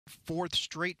fourth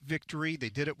straight victory. They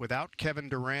did it without Kevin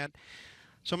Durant.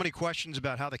 So many questions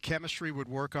about how the chemistry would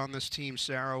work on this team,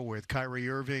 Sarah, with Kyrie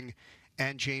Irving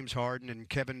and James Harden and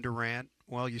Kevin Durant.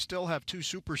 Well, you still have two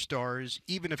superstars,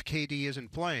 even if KD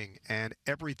isn't playing, and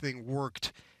everything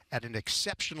worked at an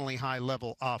exceptionally high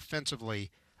level offensively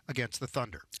against the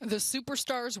Thunder. The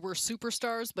superstars were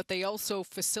superstars, but they also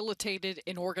facilitated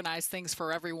and organized things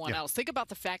for everyone else. Think about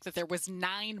the fact that there was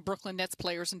 9 Brooklyn Nets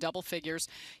players in double figures.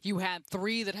 You had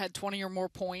 3 that had 20 or more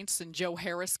points, and Joe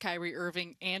Harris, Kyrie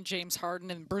Irving, and James Harden,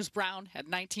 and Bruce Brown had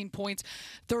 19 points,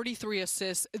 33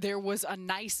 assists. There was a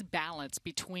nice balance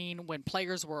between when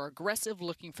players were aggressive,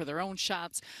 looking for their own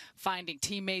shots, finding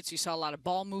teammates. You saw a lot of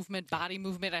ball movement, body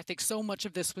movement. I think so much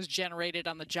of this was generated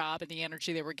on the job and the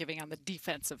energy they were giving on the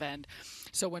defensive end.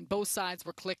 So when both sides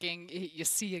were clicking, you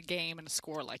see a game and a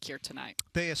score like here tonight.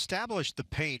 They established the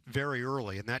paint very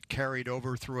early, and that carried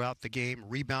over throughout the game.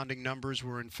 Rebounding numbers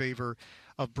were in favor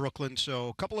of Brooklyn, so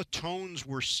a couple of tones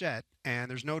were set, and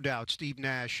there's no doubt Steve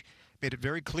Nash made it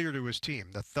very clear to his team.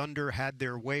 The Thunder had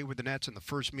their way with the Nets in the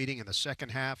first meeting. In the second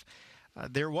half,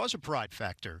 there was a pride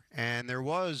factor, and there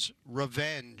was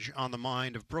revenge on the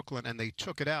mind of Brooklyn, and they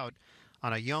took it out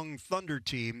on a young Thunder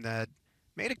team that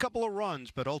made a couple of runs,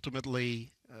 but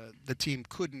ultimately the team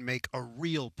couldn't make a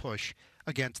real push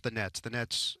against the Nets. The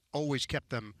Nets always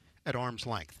kept them at arm's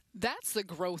length. That's the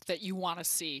growth that you want to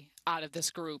see out of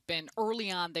this group. And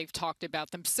early on, they've talked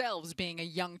about themselves being a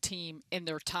young team in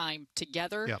their time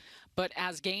together. Yep. But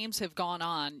as games have gone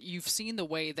on, you've seen the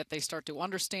way that they start to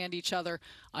understand each other,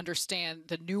 understand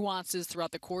the nuances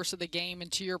throughout the course of the game,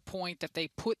 and to your point, that they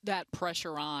put that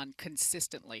pressure on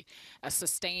consistently, a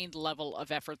sustained level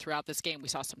of effort throughout this game. We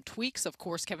saw some tweaks, of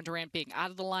course, Kevin Durant being out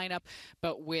of the lineup,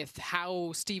 but with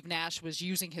how Steve Nash was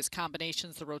using his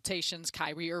combinations, the rotations,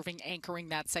 Kyrie Irving anchoring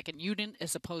that second unit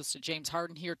as opposed to James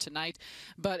Harden here tonight.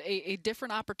 But a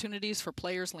different opportunities for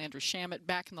players. Landry Shamet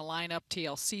back in the lineup,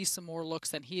 TLC some more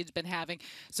looks than he had been having.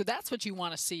 So that's what you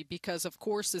want to see, because of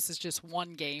course this is just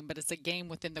one game, but it's a game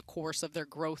within the course of their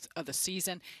growth of the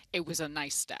season. It was a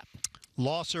nice step.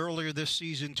 Loss earlier this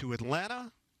season to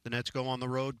Atlanta. The Nets go on the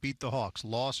road, beat the Hawks.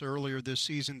 Loss earlier this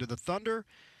season to the Thunder.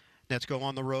 Nets go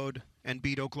on the road and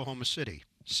beat Oklahoma City.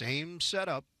 Same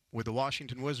setup with the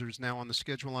Washington Wizards now on the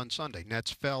schedule on Sunday.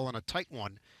 Nets fell in a tight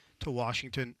one to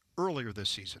Washington earlier this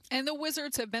season. And the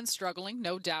Wizards have been struggling,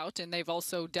 no doubt, and they've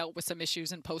also dealt with some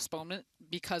issues in postponement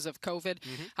because of COVID.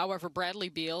 However, Bradley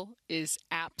Beal is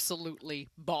absolutely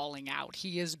balling out.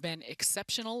 He has been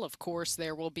exceptional. Of course,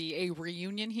 there will be a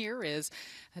reunion here as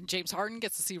James Harden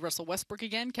gets to see Russell Westbrook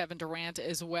again, Kevin Durant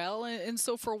as well. And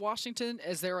so for Washington,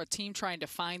 as they're a team trying to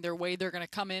find their way, they're going to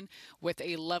come in with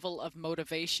a level of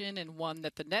motivation, and one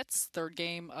that the Nets, third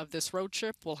game of this road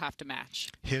trip, will have to match.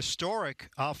 Historic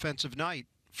offensive night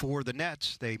for the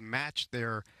Nets. They matched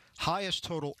their highest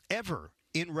total ever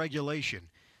in regulation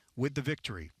with the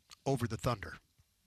victory over the Thunder.